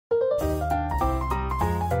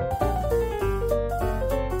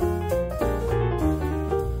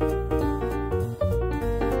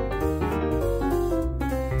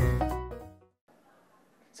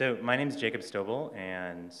So my name is Jacob Stoebel,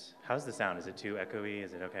 and how's the sound? Is it too echoey?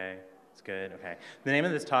 Is it okay? It's good, okay. The name of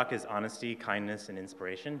this talk is Honesty, Kindness, and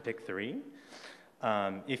Inspiration, pick 3.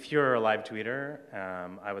 If you're a live tweeter,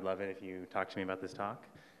 I would love it if you talk to me about this talk.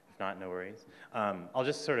 If not, no worries. I'll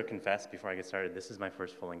just sort of confess before I get started, this is my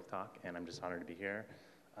first full-length talk, and I'm just honored to be here.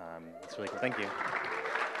 It's really cool, thank you.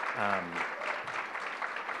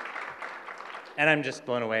 And I'm just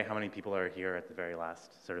blown away how many people are here at the very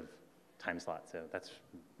last sort of time slot, so that's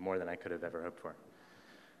more than I could have ever hoped for.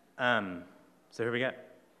 So here we go.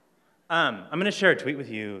 I'm going to share a tweet with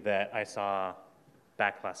you that I saw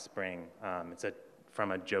back last spring. It's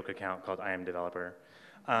from a joke account called I Am Developer.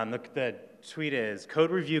 The tweet is,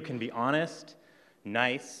 code review can be honest,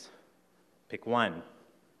 nice, pick one.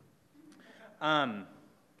 And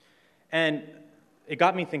it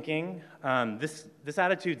got me thinking, this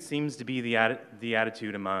attitude seems to be the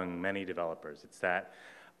attitude among many developers. It's that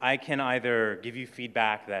I can either give you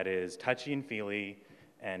feedback that is touchy and feely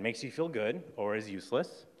and makes you feel good, or is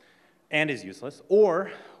useless,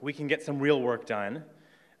 or we can get some real work done,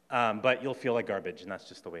 but you'll feel like garbage, and that's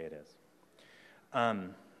just the way it is.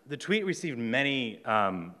 The tweet received many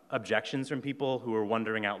objections from people who were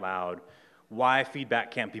wondering out loud why feedback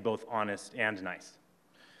can't be both honest and nice.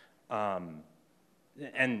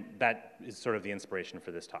 And that is sort of the inspiration for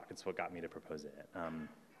this talk. It's what got me to propose it.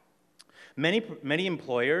 Many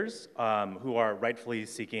employers who are rightfully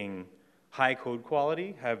seeking high code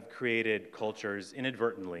quality have created cultures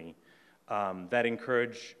inadvertently that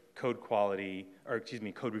encourage code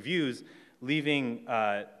reviews, leaving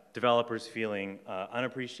developers feeling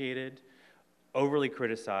unappreciated, overly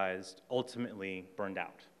criticized, ultimately burned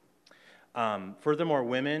out. Furthermore,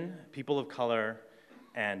 women, people of color,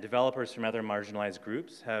 and developers from other marginalized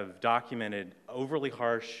groups have documented overly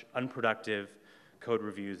harsh, unproductive code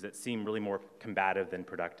reviews that seem really more combative than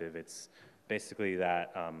productive. It's basically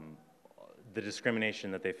that the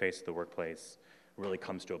discrimination that they face at the workplace really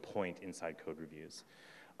comes to a point inside code reviews.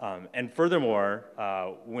 And furthermore,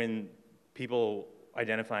 when people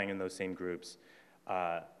identifying in those same groups,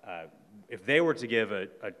 if they were to give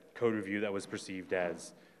a code review that was perceived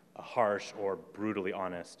as harsh or brutally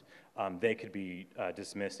honest, they could be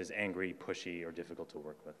dismissed as angry, pushy, or difficult to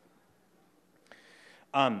work with.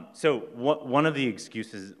 So one of the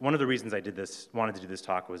reasons I wanted to do this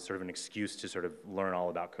talk was sort of an excuse to sort of learn all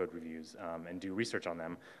about code reviews and do research on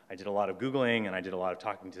them. I did a lot of Googling, and I did a lot of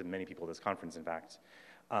talking to many people at this conference, in fact.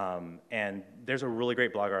 And there's a really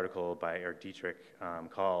great blog article by Eric Dietrich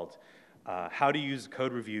called How to Use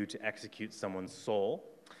Code Review to Execute Someone's Soul.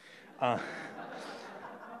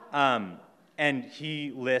 And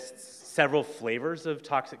he lists several flavors of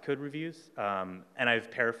toxic code reviews, and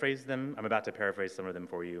I've paraphrased them. I'm about to paraphrase some of them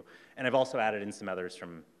for you, and I've also added in some others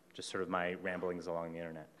from just sort of my ramblings along the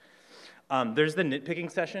internet. There's the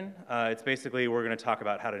nitpicking session. It's basically we're going to talk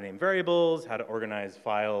about how to name variables, how to organize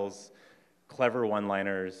files, clever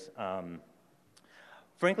one-liners.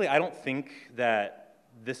 Frankly, I don't think that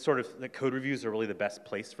that code reviews are really the best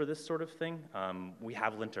place for this sort of thing. We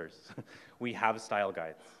have linters. We have style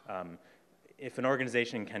guides. If an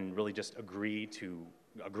organization can really just agree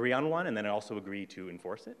on one and then also agree to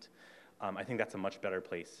enforce it, I think that's a much better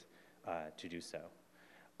place to do so.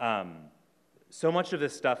 So much of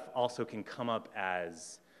this stuff also can come up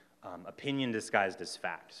as opinion disguised as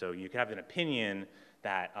fact. So you can have an opinion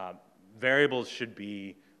that variables should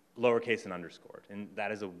be lowercase and underscored, and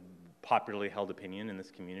that is a popularly held opinion in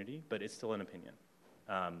this community, but it's still an opinion.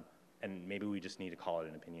 And maybe we just need to call it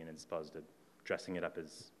an opinion as opposed to dressing it up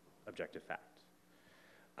as objective fact.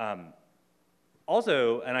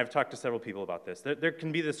 Also, and I've talked to several people about this, there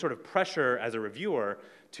can be this sort of pressure as a reviewer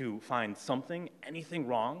to find anything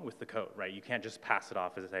wrong with the code, right? You can't just pass it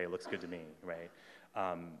off as, hey, it looks good to me, right?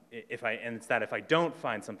 And it's that if I don't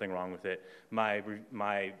find something wrong with it, my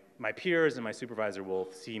peers and my supervisor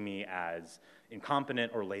will see me as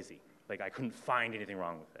incompetent or lazy. Like I couldn't find anything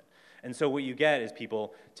wrong with it. And so what you get is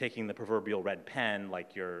people taking the proverbial red pen,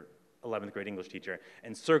 like your 11th grade English teacher,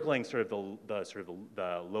 and circling sort of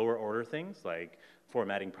the lower order things like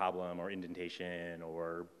formatting problem or indentation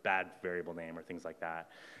or bad variable name or things like that.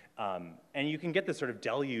 And you can get this sort of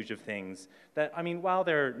deluge of things that, I mean, while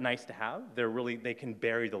they're nice to have, they can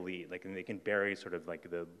bury the lead, and they can bury sort of like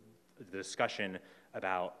the discussion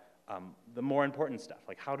about the more important stuff,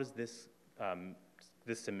 like how does this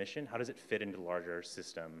submission, how does it fit into the larger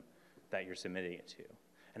system that you're submitting it to?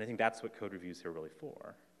 And I think that's what code reviews are really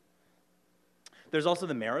for. There's also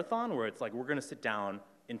the marathon, where it's like we're going to sit down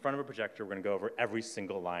in front of a projector, we're going to go over every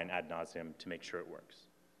single line ad nauseum to make sure it works,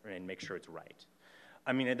 right, and make sure it's right.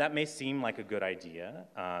 I mean, that may seem like a good idea,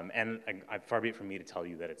 and far be it from me to tell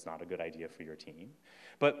you that it's not a good idea for your team.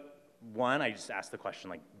 But one, I just ask the question,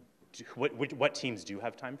 like, what teams do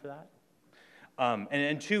have time for that?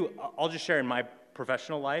 And two, I'll just share in my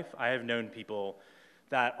professional life, I have known people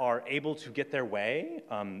that are able to get their way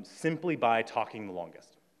simply by talking the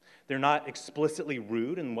longest. They're not explicitly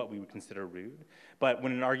rude in what we would consider rude, but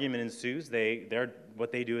when an argument ensues,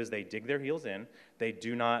 what they do is they dig their heels in. They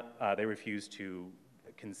refuse to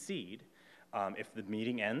concede. If the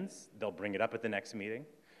meeting ends, they'll bring it up at the next meeting.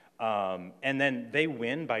 And then they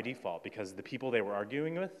win by default because the people they were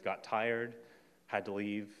arguing with got tired, had to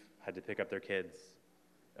leave, had to pick up their kids,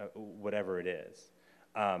 whatever it is.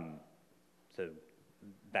 So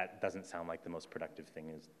that doesn't sound like the most productive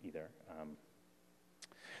thing either.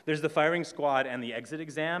 There's the firing squad and the exit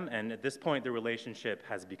exam, and at this point the relationship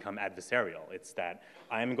has become adversarial. It's that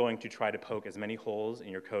I'm going to try to poke as many holes in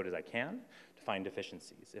your code as I can to find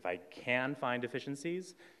deficiencies. If I can find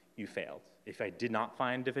deficiencies, you failed. If I did not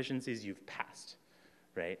find deficiencies, you've passed,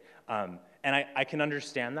 right? And I can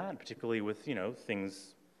understand that, particularly with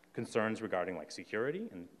concerns regarding like security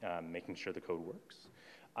and making sure the code works.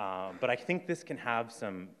 But I think this can have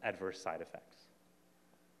some adverse side effects.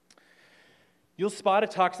 You'll spot a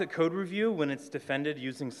toxic code review when it's defended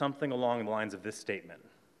using something along the lines of this statement.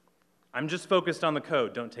 I'm just focused on the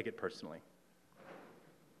code, don't take it personally.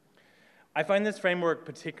 I find this framework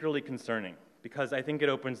particularly concerning because I think it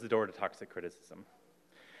opens the door to toxic criticism.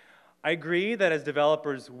 I agree that as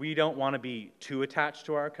developers, we don't want to be too attached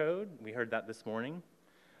to our code. We heard that this morning.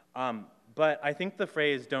 But I think the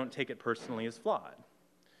phrase, don't take it personally, is flawed.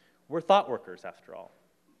 We're thought workers, after all.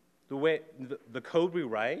 The code we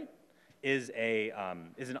write is a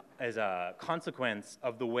consequence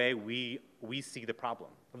of the way we see the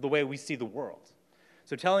problem, of the way we see the world.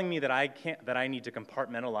 So telling me that I need to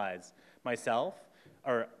compartmentalize myself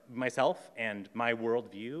and my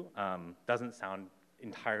worldview doesn't sound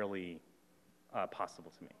entirely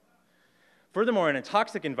possible to me. Furthermore, in a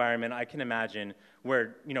toxic environment, I can imagine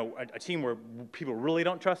where a team where people really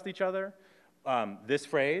don't trust each other. This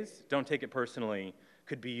phrase, "don't take it personally,"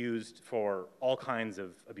 could be used for all kinds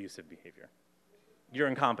of abusive behavior. You're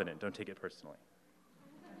incompetent, don't take it personally.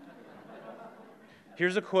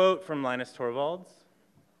 Here's a quote from Linus Torvalds,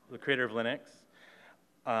 the creator of Linux.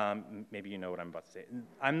 Maybe you know what I'm about to say.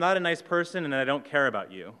 "I'm not a nice person and I don't care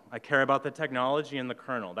about you. I care about the technology and the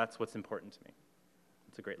kernel. That's what's important to me."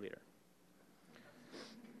 It's a great leader.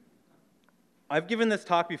 I've given this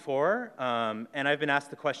talk before, and I've been asked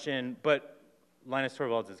the question, but Linus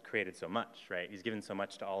Torvalds has created so much, right? He's given so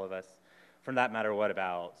much to all of us. For that matter, what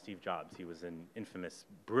about Steve Jobs? He was an infamous,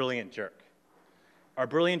 brilliant jerk. Are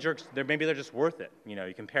brilliant jerks, maybe they're just worth it.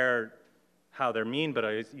 You compare how they're mean,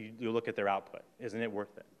 but you look at their output. Isn't it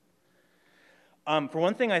worth it? For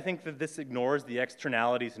one thing, I think that this ignores the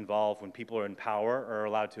externalities involved when people are in power or are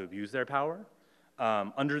allowed to abuse their power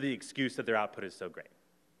under the excuse that their output is so great.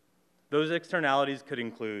 Those externalities could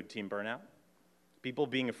include team burnout, people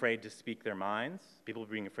being afraid to speak their minds, people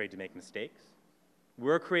being afraid to make mistakes.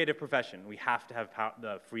 We're a creative profession. We have to have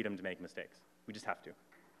the freedom to make mistakes. We just have to.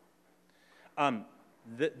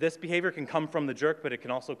 This behavior can come from the jerk, but it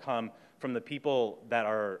can also come from the people that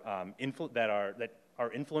are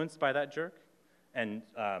influenced by that jerk, and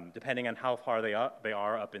depending on how far they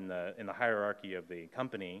are up in the hierarchy of the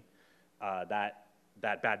company, that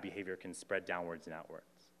bad behavior can spread downwards and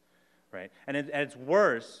outwards, right? And at its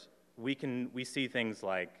worst, we see things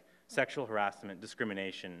like sexual harassment,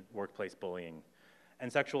 discrimination, workplace bullying,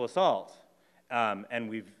 and sexual assault, and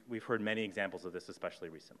we've heard many examples of this, especially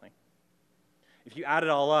recently. If you add it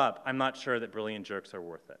all up, I'm not sure that brilliant jerks are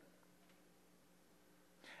worth it.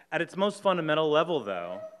 At its most fundamental level,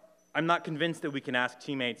 though, I'm not convinced that we can ask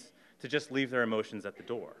teammates to just leave their emotions at the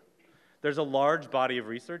door. There's a large body of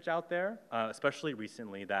research out there, especially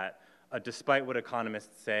recently, that despite what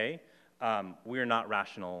economists say, we are not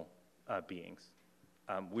rational beings.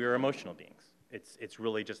 We are emotional beings. It's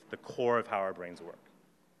really just the core of how our brains work.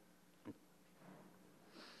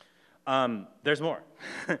 There's more.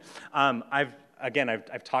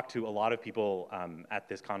 I've talked to a lot of people at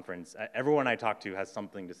this conference. Everyone I talk to has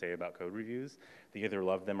something to say about code reviews. They either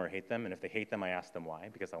love them or hate them, and if they hate them, I ask them why,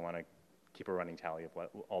 because I want to keep a running tally of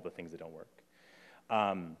all the things that don't work.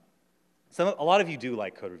 A lot of you do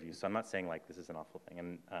like code reviews, so I'm not saying like this is an awful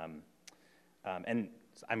thing. And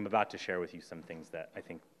I'm about to share with you some things that I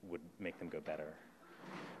think would make them go better.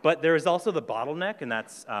 But there is also the bottleneck, and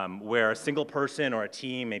that's where a single person or a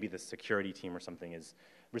team, maybe the security team or something, is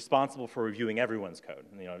responsible for reviewing everyone's code.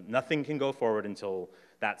 Nothing can go forward until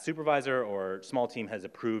that supervisor or small team has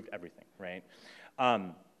approved everything, right?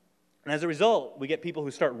 And as a result, we get people who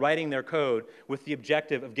start writing their code with the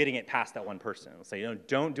objective of getting it past that one person. They'll say,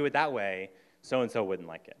 don't do it that way, so-and-so wouldn't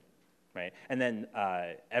like it, right? And then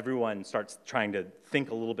everyone starts trying to think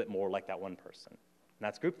a little bit more like that one person. And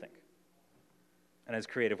that's groupthink. And as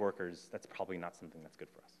creative workers, that's probably not something that's good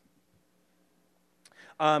for us.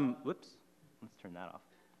 Whoops, let's turn that off.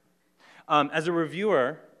 As a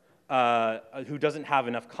reviewer who doesn't have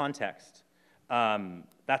enough context,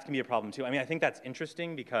 that can be a problem too. I mean, I think that's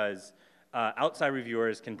interesting because outside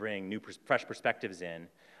reviewers can bring new, fresh perspectives in.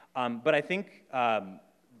 But I think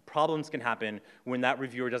problems can happen when that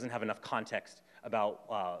reviewer doesn't have enough context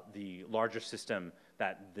about the larger system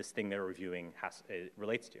that this thing they're reviewing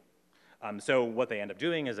relates to. So what they end up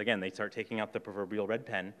doing is, again, they start taking out the proverbial red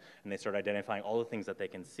pen and they start identifying all the things that they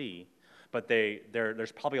can see, but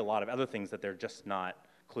there's probably a lot of other things that they're just not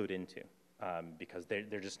clued into because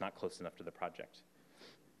they're just not close enough to the project.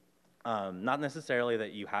 Not necessarily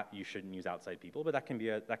that you shouldn't use outside people, but that can be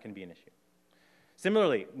an issue.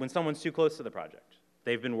 Similarly, when someone's too close to the project,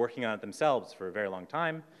 they've been working on it themselves for a very long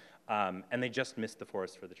time, and they just missed the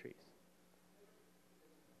forest for the trees.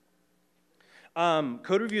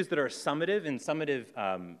 Code reviews that are summative, and summative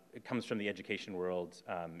it comes from the education world,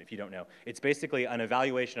 if you don't know. It's basically an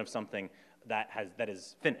evaluation of something that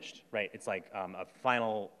is finished, right? It's like a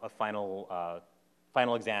final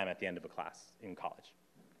exam at the end of a class in college.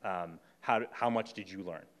 How much did you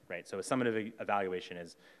learn, right? So a summative evaluation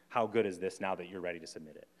is how good is this now that you're ready to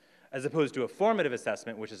submit it, as opposed to a formative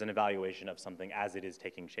assessment, which is an evaluation of something as it is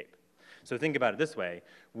taking shape. So think about it this way: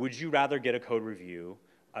 would you rather get a code review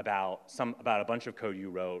about a bunch of code you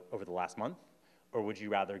wrote over the last month, or would you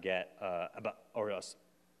rather get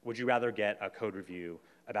would you rather get a code review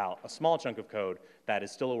about a small chunk of code that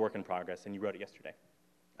is still a work in progress and you wrote it yesterday?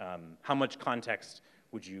 How much context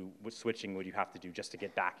switching would you have to do just to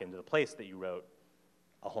get back into the place that you wrote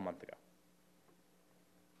a whole month ago?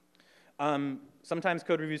 Sometimes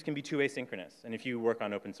code reviews can be too asynchronous, and if you work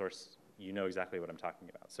on open source, you know exactly what I'm talking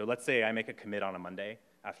about. So let's say I make a commit on a Monday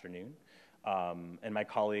afternoon, and my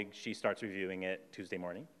colleague, she starts reviewing it Tuesday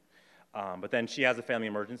morning. But then she has a family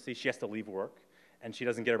emergency, she has to leave work, and she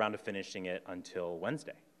doesn't get around to finishing it until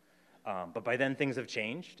Wednesday. But by then things have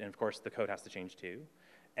changed, and of course the code has to change too.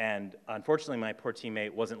 And unfortunately my poor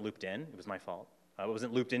teammate wasn't looped in, it was my fault. I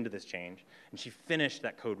wasn't looped into this change, and she finished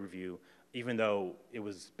that code review even though it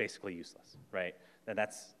was basically useless, right? And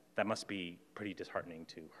that must be pretty disheartening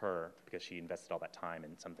to her because she invested all that time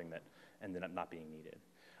in something that ended up not being needed.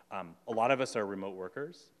 A lot of us are remote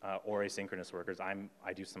workers or asynchronous workers.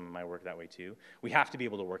 I do some of my work that way too. We have to be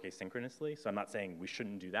able to work asynchronously, so I'm not saying we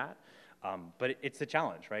shouldn't do that, but it's a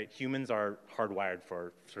challenge, right? Humans are hardwired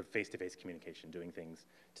for sort of face-to-face communication, doing things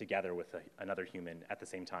together with another human at the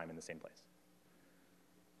same time in the same place.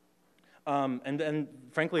 And then,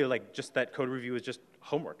 frankly, like just that code review is just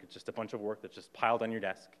homework. It's just a bunch of work that's just piled on your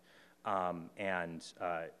desk. And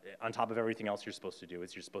on top of everything else you're supposed to do,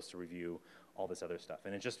 you're supposed to review all this other stuff.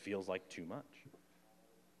 And it just feels like too much.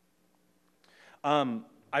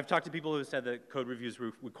 I've talked to people who have said that code reviews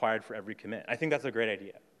are required for every commit. I think that's a great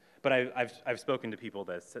idea. But I've spoken to people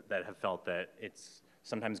that have felt that it's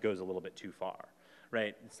sometimes goes a little bit too far,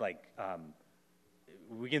 right? It's like,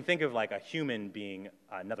 we can think of like a human being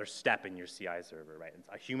another step in your CI server, right?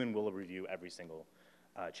 A human will review every single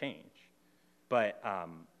change. But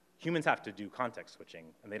humans have to do context switching,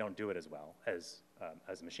 and they don't do it as well as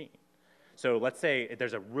a machine. So let's say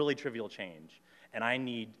there's a really trivial change, and I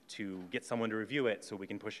need to get someone to review it so we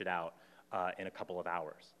can push it out in a couple of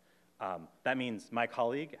hours. That means my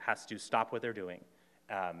colleague has to stop what they're doing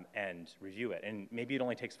and review it. And maybe it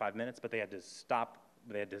only takes 5 minutes, but they had to stop,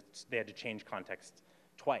 they had to change context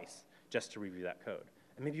twice just to review that code.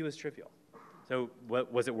 And maybe it was trivial. So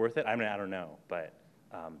was it worth it? I mean, I don't know, but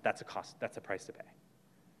that's a cost, that's a price to pay.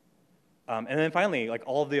 And then finally, like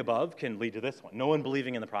all of the above can lead to this one, no one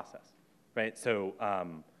believing in the process, right? So,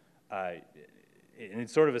 and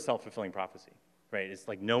it's sort of a self-fulfilling prophecy, right? It's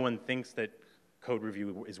like no one thinks that code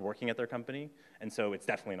review is working at their company, and so it's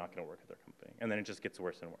definitely not gonna work at their company. And then it just gets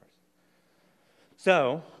worse and worse.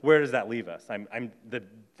 So where does that leave us?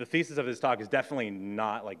 The thesis of this talk is definitely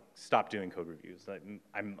not like stop doing code reviews.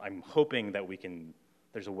 I'm hoping that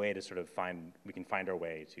there's a way to sort of we can find our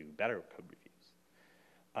way to better code reviews.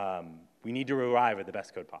 We need to arrive at the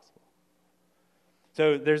best code possible.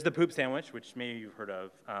 So there's the poop sandwich, which maybe you've heard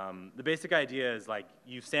of. The basic idea is like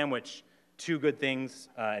you sandwich two good things,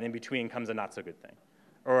 and in between comes a not so good thing,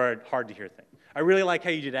 or a hard to hear thing. I really like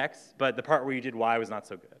how you did X, but the part where you did Y was not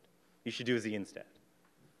so good. You should do Z instead.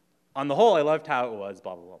 On the whole, I loved how it was,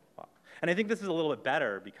 blah, blah, blah, blah. And I think this is a little bit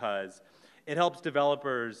better because It helps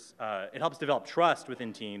developers, it helps develop trust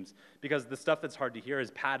within teams because the stuff that's hard to hear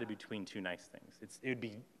is padded between two nice things. It would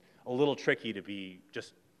be a little tricky to be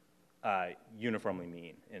just uniformly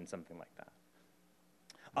mean in something like that.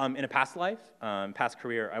 In a past life, past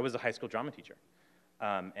career, I was a high school drama teacher.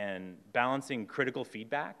 And balancing critical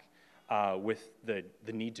feedback with the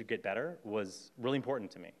need to get better was really important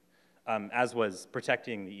to me, as was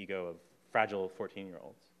protecting the ego of fragile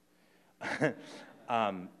 14-year-olds.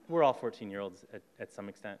 We're all 14-year-olds at some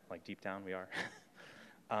extent, like deep down we are.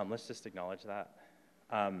 Let's just acknowledge that.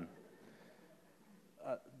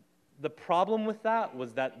 The problem with that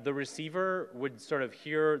was that the receiver would sort of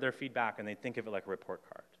hear their feedback and they'd think of it like a report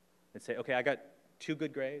card. They'd say, okay, I got 2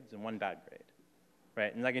 good grades and 1 bad grade,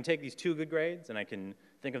 right? And I can take these 2 good grades and I can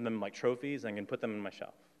think of them like trophies and I can put them on my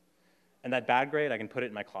shelf. And that bad grade, I can put it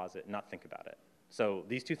in my closet and not think about it. So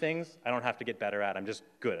these 2 things, I don't have to get better at, I'm just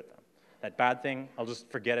good at them. That bad thing, I'll just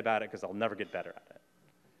forget about it because I'll never get better at it.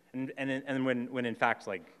 And when in fact,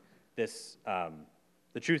 like this,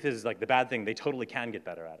 the truth is like the bad thing, they totally can get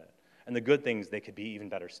better at it. And the good things, they could be even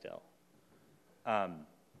better still. That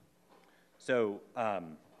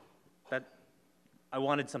I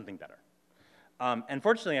wanted something better. And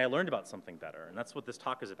fortunately, I learned about something better, and that's what this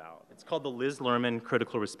talk is about. It's called the Liz Lerman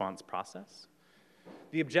Critical Response process.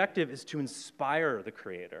 The objective is to inspire the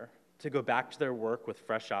creator to go back to their work with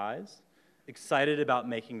fresh eyes, excited about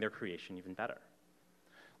making their creation even better.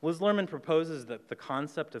 Liz Lerman proposes that the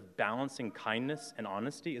concept of balancing kindness and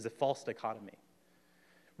honesty is a false dichotomy.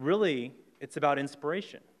 Really, it's about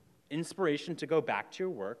inspiration. Inspiration to go back to your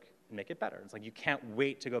work and make it better. It's like you can't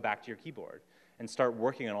wait to go back to your keyboard and start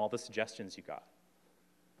working on all the suggestions you got.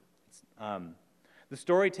 The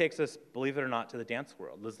story takes us, believe it or not, to the dance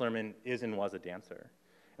world. Liz Lerman is and was a dancer.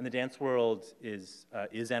 And the dance world is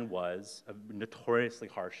and was notoriously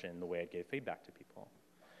harsh in the way it gave feedback to people.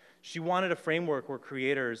 She wanted a framework where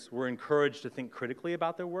creators were encouraged to think critically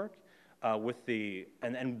about their work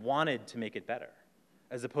and wanted to make it better,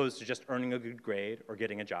 as opposed to just earning a good grade or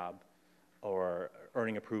getting a job or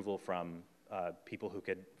earning approval from people who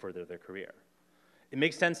could further their career. It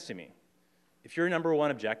makes sense to me. If your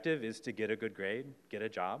 #1 objective is to get a good grade, get a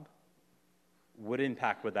job, what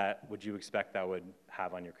impact would you expect that would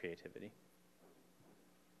have on your creativity?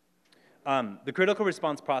 The critical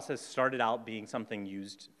response process started out being something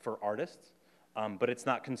used for artists, but it's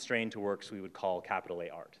not constrained to works we would call capital A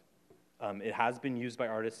art. It has been used by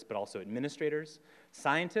artists, but also administrators,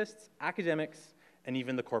 scientists, academics, and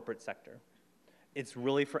even the corporate sector. It's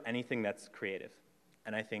really for anything that's creative,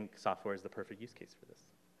 and I think software is the perfect use case for this.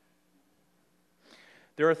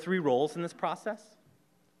 There are 3 roles in this process.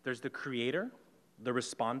 There's the creator, the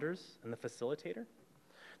responders, and the facilitator.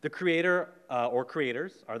 The creator or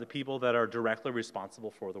creators are the people that are directly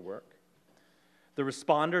responsible for the work. The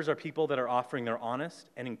responders are people that are offering their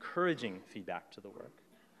honest and encouraging feedback to the work.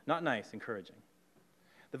 Not nice, encouraging.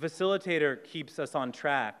 The facilitator keeps us on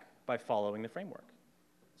track by following the framework.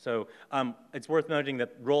 So it's worth noting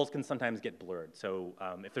that roles can sometimes get blurred. So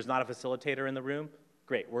if there's not a facilitator in the room,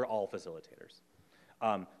 great, we're all facilitators.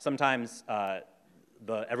 Sometimes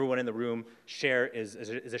everyone in the room is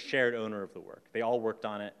a shared owner of the work. They all worked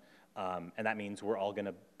on it, and that means we're all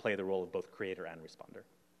gonna play the role of both creator and responder.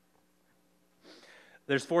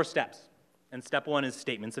 There's 4 steps, and step 1 is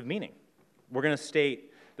statements of meaning.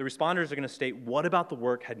 The responders are gonna state what about the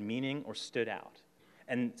work had meaning or stood out,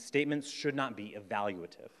 and statements should not be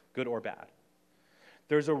evaluative, good or bad.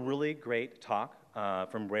 There's a really great talk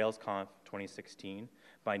from RailsConf 2016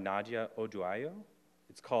 by Nadia Oduayo.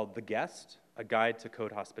 It's called The Guest, A Guide to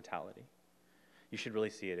Code Hospitality. You should really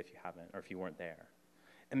see it if you haven't, or if you weren't there.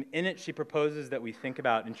 And in it, she proposes that we think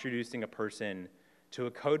about introducing a person to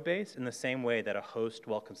a code base in the same way that a host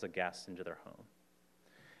welcomes a guest into their home.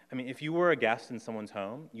 I mean, if you were a guest in someone's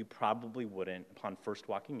home, you probably wouldn't, upon first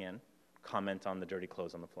walking in, comment on the dirty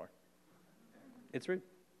clothes on the floor. It's rude.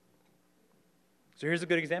 So here's a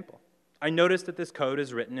good example. I noticed that this code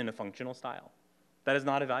is written in a functional style. That is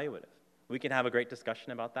not evaluative. We can have a great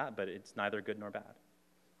discussion about that, but it's neither good nor bad.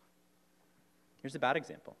 Here's a bad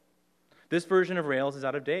example. This version of Rails is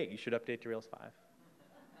out of date. You should update to Rails 5.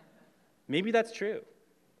 Maybe that's true,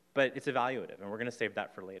 but it's evaluative, and we're going to save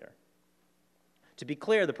that for later. To be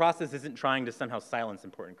clear, the process isn't trying to somehow silence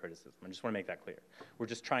important criticism. I just want to make that clear. We're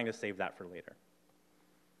just trying to save that for later.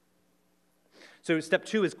 So step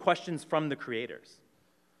 2 is questions from the creators.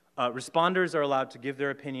 Responders are allowed to give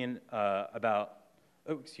their opinion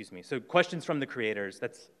So questions from the creators,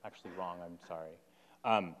 that's actually wrong, I'm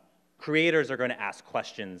sorry. Creators are going to ask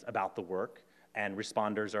questions about the work, and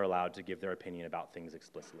responders are allowed to give their opinion about things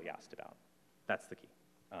explicitly asked about. That's the key.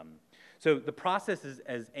 So the process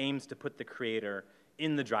aims to put the creator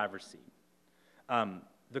in the driver's seat.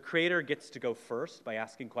 The creator gets to go first by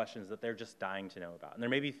asking questions that they're just dying to know about.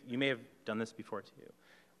 And you may have done this before too.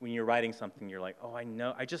 When you're writing something, you're like, oh,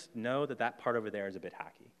 I just know that that part over there is a bit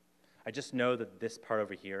hacky. I just know that this part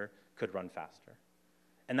over here could run faster.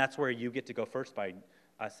 And that's where you get to go first by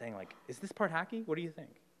saying like, is this part hacky? What do you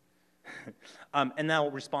think? And now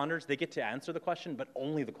responders, they get to answer the question, but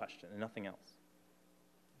only the question and nothing else.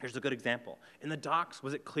 Here's a good example. In the docs,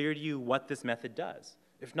 was it clear to you what this method does?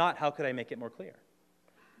 If not, how could I make it more clear?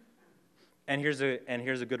 And here's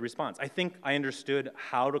a good response. I think I understood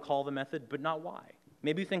how to call the method, but not why.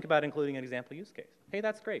 Maybe think about including an example use case. Hey,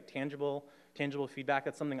 that's great. Tangible feedback.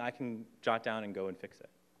 That's something I can jot down and go and fix it.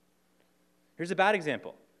 Here's a bad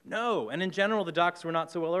example. No, and in general, the docs were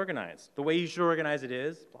not so well organized. The way you should organize it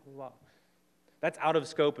is, blah, blah, blah. That's out of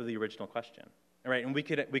scope of the original question. All right, and we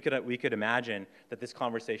could imagine that this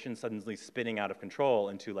conversation suddenly spinning out of control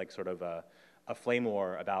into like sort of a flame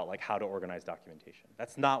war about like how to organize documentation.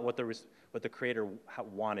 That's not what the creator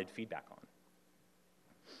wanted feedback on.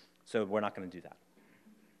 So we're not going to do that.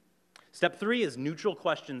 Step 3 is neutral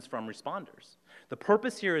questions from responders. The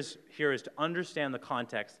purpose here is to understand the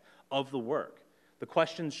context of the work. The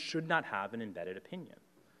questions should not have an embedded opinion.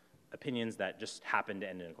 Opinions that just happen to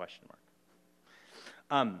end in a question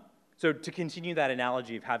mark. So to continue that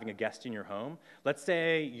analogy of having a guest in your home, let's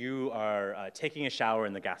say you are taking a shower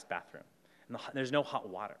in the guest bathroom, and there's no hot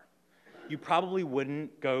water. You probably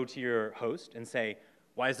wouldn't go to your host and say,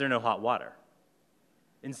 why is there no hot water?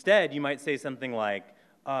 Instead, you might say something like,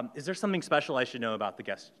 is there something special I should know about the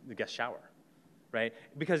guest shower? Right?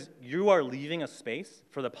 Because you are leaving a space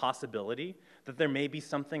for the possibility that there may be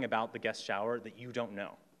something about the guest shower that you don't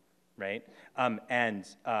know. Right? And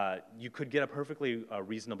you could get a perfectly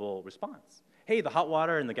reasonable response. Hey, the hot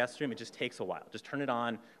water in the guest room, it just takes a while. Just turn it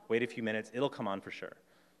on, wait a few minutes, it'll come on for sure.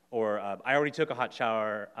 Or I already took a hot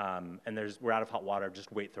shower and we're out of hot water,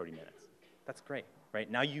 just wait 30 minutes. That's great, right?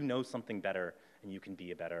 Now you know something better and you can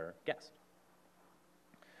be a better guest.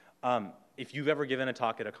 If you've ever given a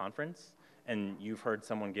talk at a conference and you've heard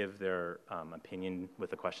someone give their opinion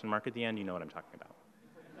with a question mark at the end, you know what I'm talking about.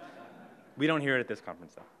 We don't hear it at this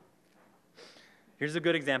conference though. Here's a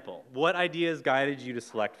good example. What ideas guided you to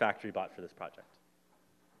select FactoryBot for this project?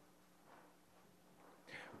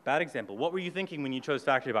 Bad example. What were you thinking when you chose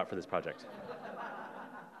FactoryBot for this project?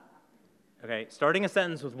 Okay, starting a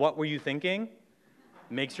sentence with what were you thinking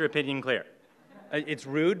makes your opinion clear. It's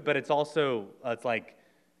rude, but it's also, it's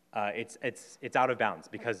out of bounds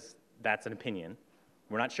because that's an opinion.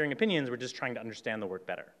 We're not sharing opinions, we're just trying to understand the work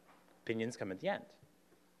better. Opinions come at the end,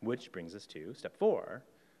 which brings us to step 4,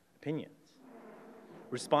 opinions.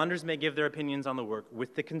 Responders may give their opinions on the work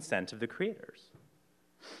with the consent of the creators.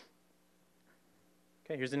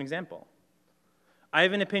 Okay, here's an example. I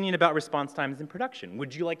have an opinion about response times in production.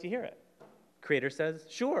 Would you like to hear it? Creator says,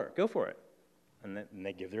 sure, go for it. And then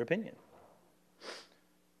they give their opinion.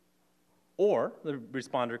 Or the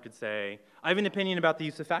responder could say, I have an opinion about the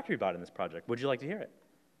use of FactoryBot in this project. Would you like to hear it?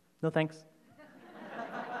 No, thanks.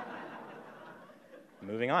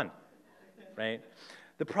 Moving on, right?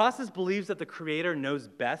 The process believes that the creator knows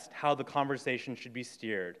best how the conversation should be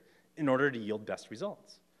steered in order to yield best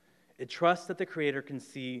results. It trusts that the creator can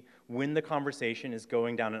see when the conversation is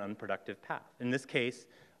going down an unproductive path. In this case,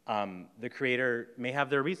 the creator may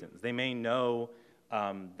have their reasons. They may know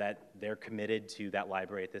that they're committed to that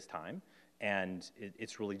library at this time, and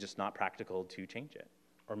it's really just not practical to change it.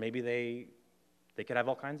 Or maybe they could have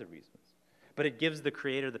all kinds of reasons. But it gives the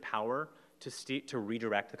creator the power to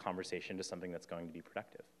redirect the conversation to something that's going to be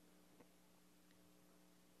productive.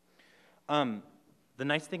 The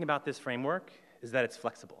nice thing about this framework is that it's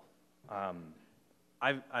flexible.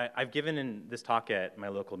 I've given in this talk at my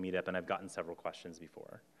local meetup, and I've gotten several questions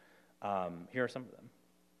before. Here are some of them.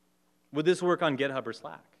 Would this work on GitHub or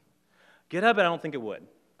Slack? GitHub, I don't think it would.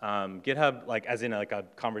 GitHub, like as in like a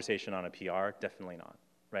conversation on a PR, definitely not,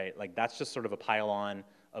 right? Like that's just sort of a pile-on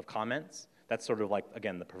of comments. That's sort of like,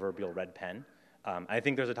 again, the proverbial red pen. I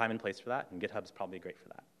think there's a time and place for that, and GitHub's probably great for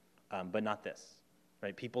that, but not this,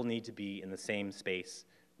 right? People need to be in the same space,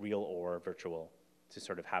 real or virtual, to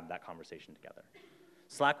sort of have that conversation together.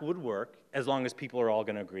 Slack would work as long as people are all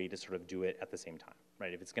going to agree to sort of do it at the same time,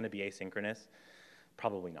 right? If it's going to be asynchronous,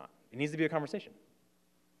 probably not. It needs to be a conversation.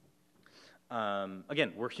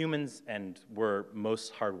 Again, we're humans, and we're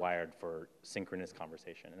most hardwired for synchronous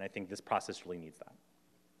conversation, and I think this process really needs that.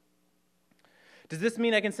 Does this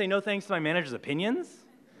mean I can say no thanks to my manager's opinions?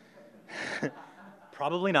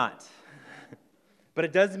 Probably not. But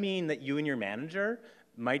it does mean that you and your manager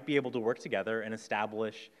might be able to work together and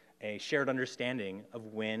establish a shared understanding of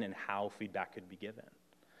when and how feedback could be given.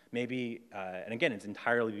 Maybe, and again, it's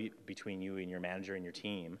entirely between you and your manager and your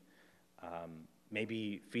team.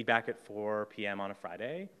 Maybe feedback at 4 p.m. on a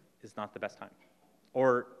Friday is not the best time.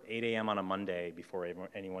 Or 8 a.m. on a Monday before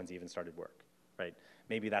anyone's even started work, right?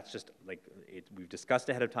 Maybe that's just like, we've discussed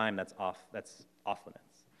ahead of time, that's off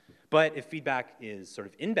limits. But if feedback is sort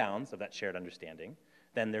of inbounds of that shared understanding,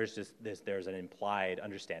 then there's an implied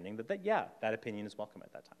understanding that yeah, that opinion is welcome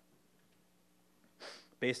at that time,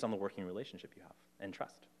 based on the working relationship you have and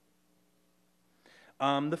trust.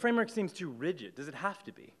 The framework seems too rigid. Does it have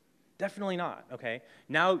to be? Definitely not, okay?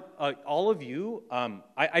 Now, all of you,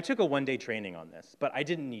 I took a one-day training on this, but I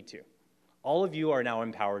didn't need to. All of you are now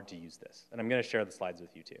empowered to use this, and I'm gonna share the slides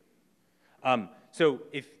with you too. So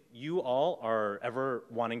if you all are ever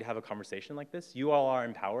wanting to have a conversation like this, you all are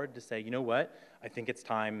empowered to say, you know what, I think it's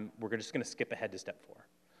time, we're just gonna skip ahead to step 4.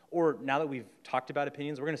 Or now that we've talked about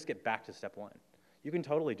opinions, we're gonna skip back to step 1. You can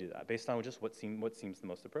totally do that based on just what seems the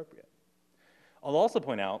most appropriate. I'll also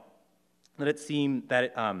point out that it seemed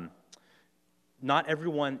that not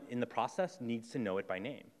everyone in the process needs to know it by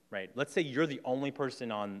name, right? Let's say you're the only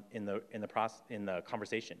person in the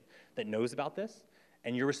conversation that knows about this,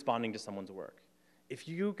 and you're responding to someone's work. If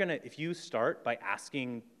you start by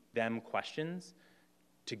asking them questions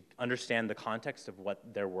to understand the context of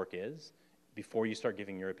what their work is before you start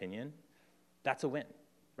giving your opinion, that's a win,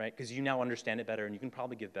 right? Because you now understand it better, and you can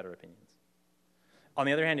probably give better opinions. On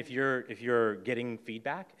the other hand, if you're getting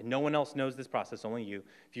feedback and no one else knows this process, only you,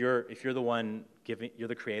 if you're the one you're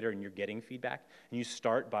the creator and you're getting feedback, and you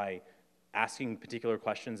start by asking particular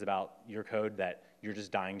questions about your code that you're just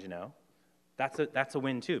dying to know, that's a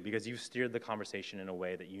win too, because you've steered the conversation in a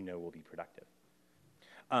way that you know will be productive.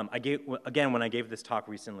 When I gave this talk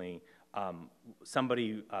recently,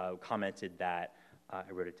 somebody commented that, I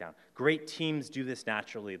wrote it down, great teams do this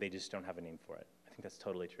naturally, they just don't have a name for it. I think that's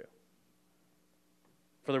totally true.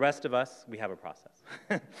 For the rest of us, we have a process.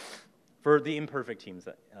 For the imperfect teams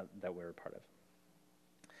that we're a part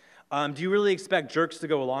of. Do you really expect jerks to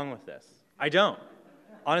go along with this? I don't.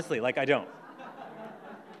 Honestly, like I don't.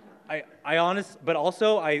 But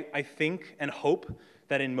also I think and hope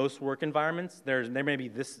that in most work environments, there may be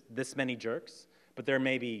this many jerks, but there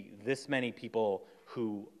may be this many people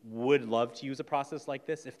who would love to use a process like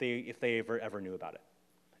this if they ever knew about it.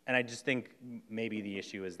 And I just think maybe the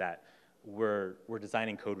issue is that we're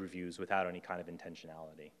designing code reviews without any kind of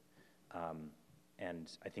intentionality.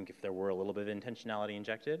 And I think if there were a little bit of intentionality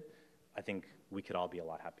injected, I think we could all be a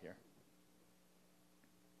lot happier.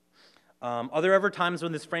 Are there ever times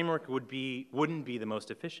when this framework wouldn't be the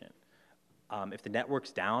most efficient? If the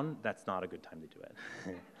network's down, that's not a good time to do it.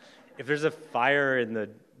 If there's a fire in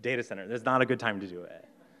the data center, that's not a good time to do it.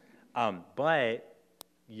 But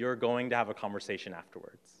you're going to have a conversation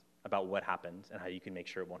afterwards about what happened and how you can make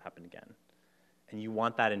sure it won't happen again. And you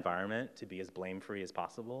want that environment to be as blame-free as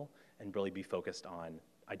possible and really be focused on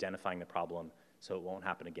identifying the problem so it won't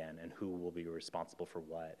happen again and who will be responsible for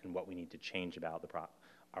what and what we need to change about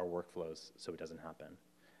our workflows so it doesn't happen.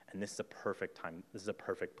 And this is a perfect time, this is a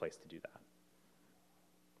perfect place to do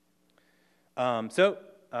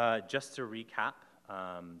that. Just to recap,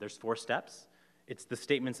 there's 4 steps. It's the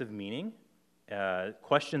statements of meaning,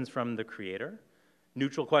 questions from the creator,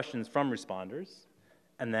 neutral questions from responders,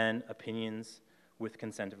 and then opinions with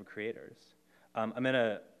consent of creators. I'm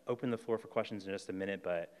gonna open the floor for questions in just a minute,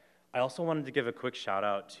 but I also wanted to give a quick shout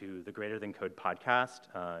out to the Greater Than Code podcast.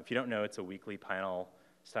 If you don't know, it's a weekly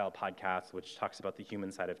panel-style podcast which talks about the human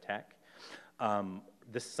side of tech.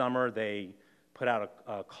 This summer, they put out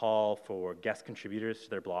a call for guest contributors to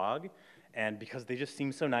their blog, and because they just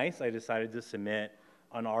seem so nice, I decided to submit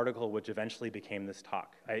an article which eventually became this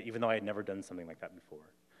talk, even though I had never done something like that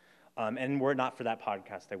before. And were it not for that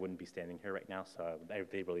podcast, I wouldn't be standing here right now, so I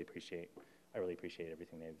really appreciate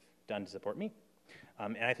everything they've done to support me.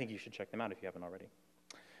 And I think you should check them out if you haven't already.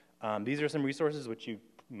 These are some resources which you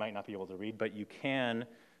might not be able to read, but you can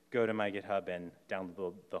go to my GitHub and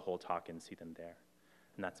download the whole talk and see them there.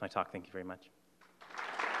 And that's my talk. Thank you very much.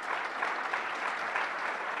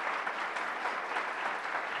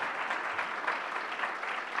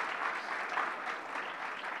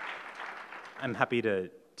 I'm happy to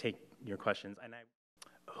take your questions. And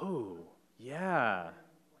oh, yeah.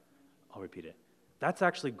 I'll repeat it. That's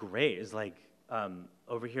actually great. Is like,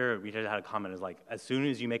 over here, we just had a comment, is like, as soon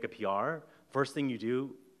as you make a PR, first thing you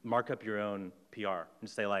do, mark up your own PR and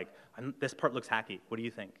say like, this part looks hacky, what do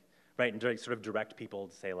you think? Right, and sort of direct people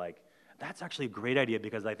to say like, that's actually a great idea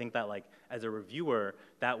because I think that like, as a reviewer,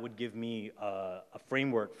 that would give me a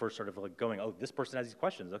framework for sort of like going, oh, this person has these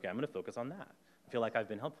questions, okay, I'm gonna focus on that. I feel like I've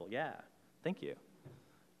been helpful, yeah, thank you.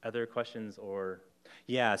 Other questions or?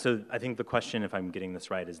 Yeah, so I think the question, if I'm getting this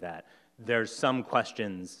right, is that there's some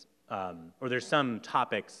questions, or there's some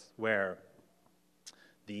topics where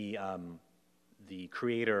the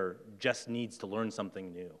creator just needs to learn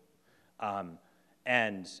something new.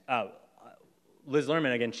 And Liz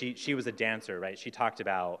Lerman, again, she was a dancer, right? She talked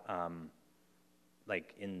about,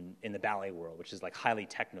 like in the ballet world, which is like highly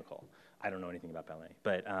technical. I don't know anything about ballet,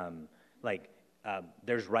 but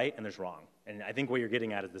there's right and there's wrong. And I think what you're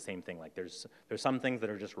getting at is the same thing. Like there's some things that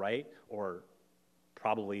are just right or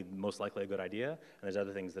probably most likely a good idea, and there's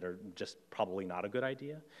other things that are just probably not a good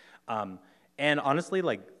idea. And honestly,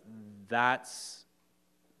 like that's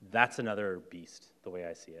another beast, the way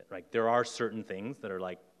I see it. Like there are certain things that are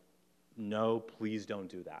like, no, please don't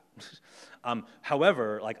do that.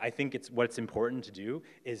 However, like I think what's important to do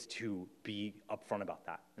is to be upfront about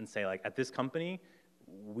that and say like, at this company,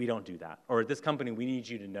 we don't do that. Or at this company, we need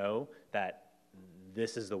you to know that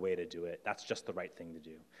this is the way to do it. That's just the right thing to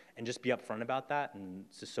do. And just be upfront about that, and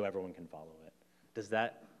just so everyone can follow it. Does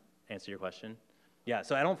that answer your question? Yeah,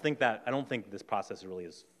 so I don't think this process really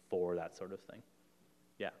is for that sort of thing.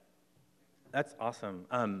 Yeah. That's awesome.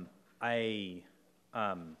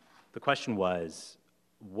 The question was,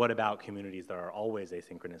 what about communities that are always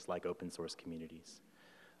asynchronous, like open source communities?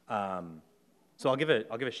 So I'll give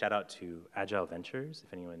a shout out to Agile Ventures,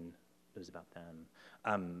 if anyone knows about them.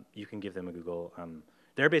 You can give them a Google.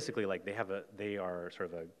 They're basically like, they are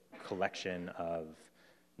sort of a collection of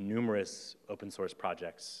numerous open source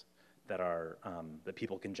projects that are, that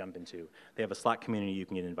people can jump into. They have a Slack community you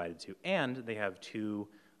can get invited to, and they have 2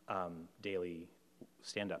 daily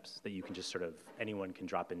stand-ups that you can just sort of, anyone can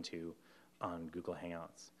drop into on Google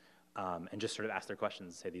Hangouts, and just sort of ask their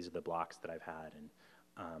questions, say these are the blocks that I've had,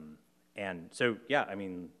 and so yeah, I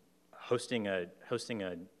mean, hosting a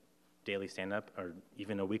daily stand-up or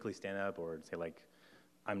even a weekly stand-up, or say like,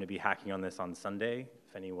 I'm gonna be hacking on this on Sunday.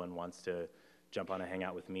 If anyone wants to jump on a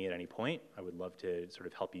hangout with me at any point, I would love to sort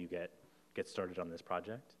of help you get started on this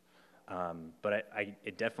project. But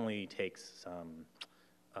it definitely takes some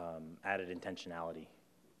added intentionality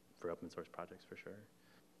for open source projects for sure.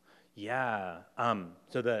 Yeah,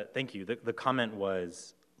 so thank you. The comment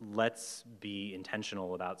was, let's be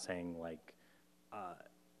intentional about saying like,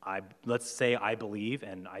 let's say I believe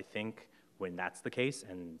and I think when that's the case,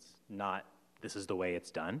 and not this is the way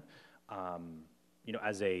it's done. You know,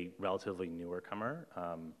 as a relatively newer comer,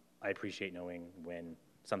 I appreciate knowing when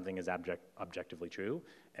something is objectively true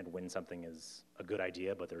and when something is a good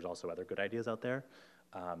idea, but there's also other good ideas out there.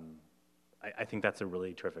 I think that's a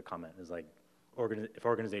really terrific comment, is like, if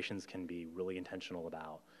organizations can be really intentional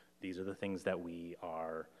about, these are the things that we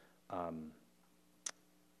are,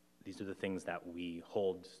 these are the things that we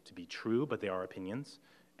hold to be true, but they are opinions,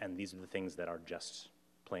 and these are the things that are just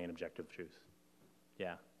plain objective truth.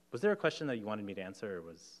 Yeah. Was there a question that you wanted me to answer, or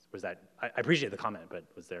was that, I appreciate the comment, but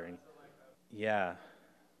was there any? Yeah.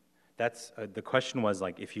 That's, the question was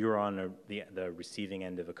like, if you're on the receiving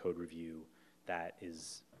end of a code review that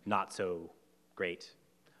is not so great,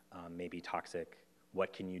 maybe toxic,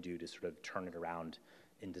 what can you do to sort of turn it around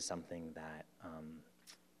into something that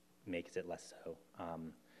makes it less so?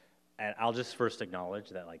 And I'll just first acknowledge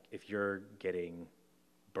that like, if you're getting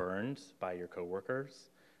burned by your coworkers,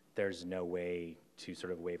 there's no way to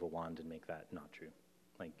sort of wave a wand and make that not true.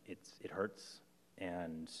 Like it hurts,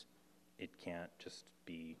 and it can't just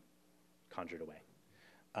be conjured away.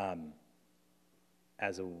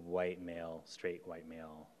 As a white male, straight white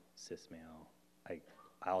male, cis male,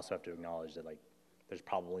 I also have to acknowledge that like, there's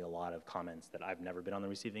probably a lot of comments that I've never been on the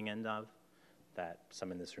receiving end of that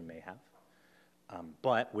some in this room may have.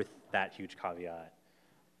 But with that huge caveat,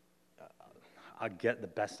 I'll get the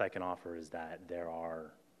best I can offer is that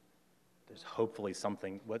there's hopefully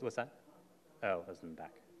something, what's that? Oh, that was in the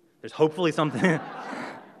back. There's hopefully something,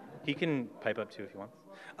 he can pipe up too if he wants.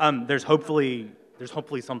 There's hopefully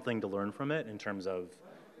something to learn from it in terms of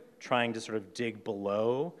trying to sort of dig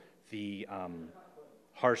below the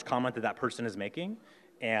harsh comment that person is making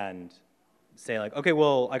and say like, okay,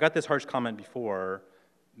 well, I got this harsh comment before,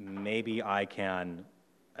 maybe I can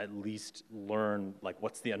at least learn like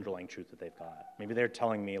what's the underlying truth that they've got. Maybe they're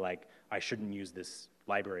telling me like I shouldn't use this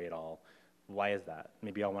library at all. Why is that?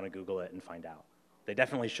 Maybe I'll want to Google it and find out. They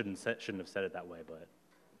definitely shouldn't have said it that way, but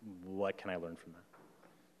what can I learn from that?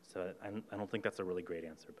 So I don't think that's a really great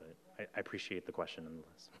answer, but I appreciate the question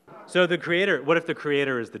nonetheless. So the creator, what if the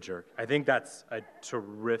creator is the jerk? I think that's a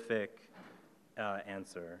terrific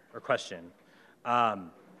answer or question.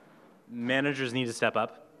 Managers need to step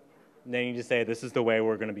up. They need to say, this is the way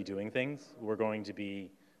we're going to be doing things. We're going to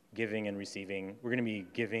be giving and receiving. We're going to be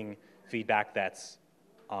giving feedback that's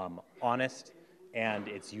honest and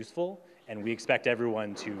it's useful, and we expect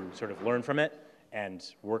everyone to sort of learn from it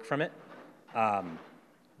and work from it.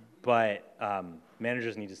 But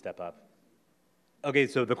managers need to step up. Okay,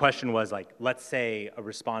 so the question was like, let's say a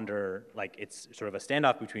responder, like it's sort of a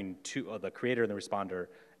standoff between the creator and the responder,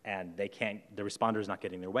 and the responder is not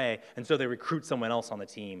getting their way, and so they recruit someone else on the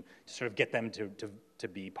team to sort of get them to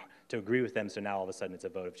agree with them, so now all of a sudden it's a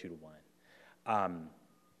vote of 2 to 1.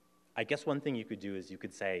 I guess one thing you could do is you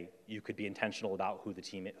could say, you could be intentional about who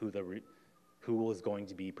who is going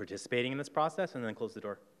to be participating in this process, and then close the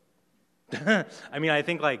door. I mean, I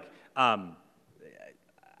think like,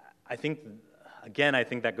 again, I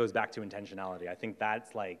think that goes back to intentionality. I think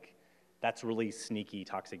that's really sneaky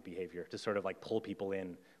toxic behavior, to sort of like pull people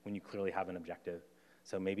in when you clearly have an objective.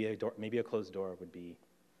 So maybe a closed door would be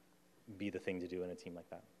the thing to do in a team like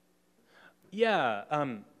that. Yeah,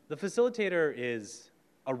 the facilitator is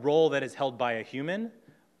a role that is held by a human,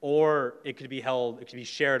 or it could be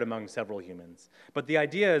shared among several humans. But the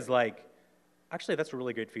idea is like, actually that's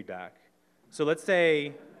really great feedback. So let's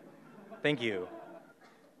say, thank you.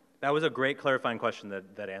 That was a great clarifying question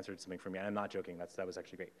that answered something for me. I'm not joking, that was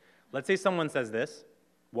actually great. Let's say someone says this: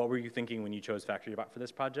 what were you thinking when you chose FactoryBot for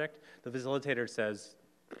this project? The facilitator says,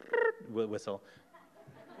 whistle.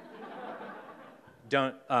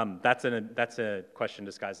 Don't, that's a question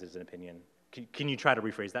disguised as an opinion. Can you try to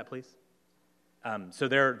rephrase that, please? So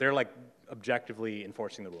they're like objectively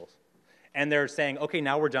enforcing the rules. And they're saying, okay,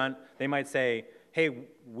 now we're done. They might say, hey,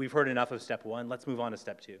 we've heard enough of step 1, let's move on to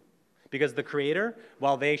step 2. Because the creator,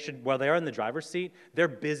 while they are in the driver's seat, they're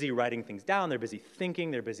busy writing things down, they're busy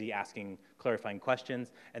thinking, they're busy asking clarifying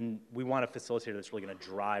questions, and we want a facilitator that's really gonna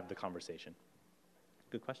drive the conversation.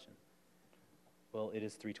 Good question. Well, it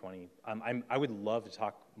is 3:20. I would love to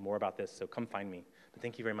talk more about this, so come find me. But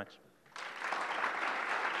thank you very much.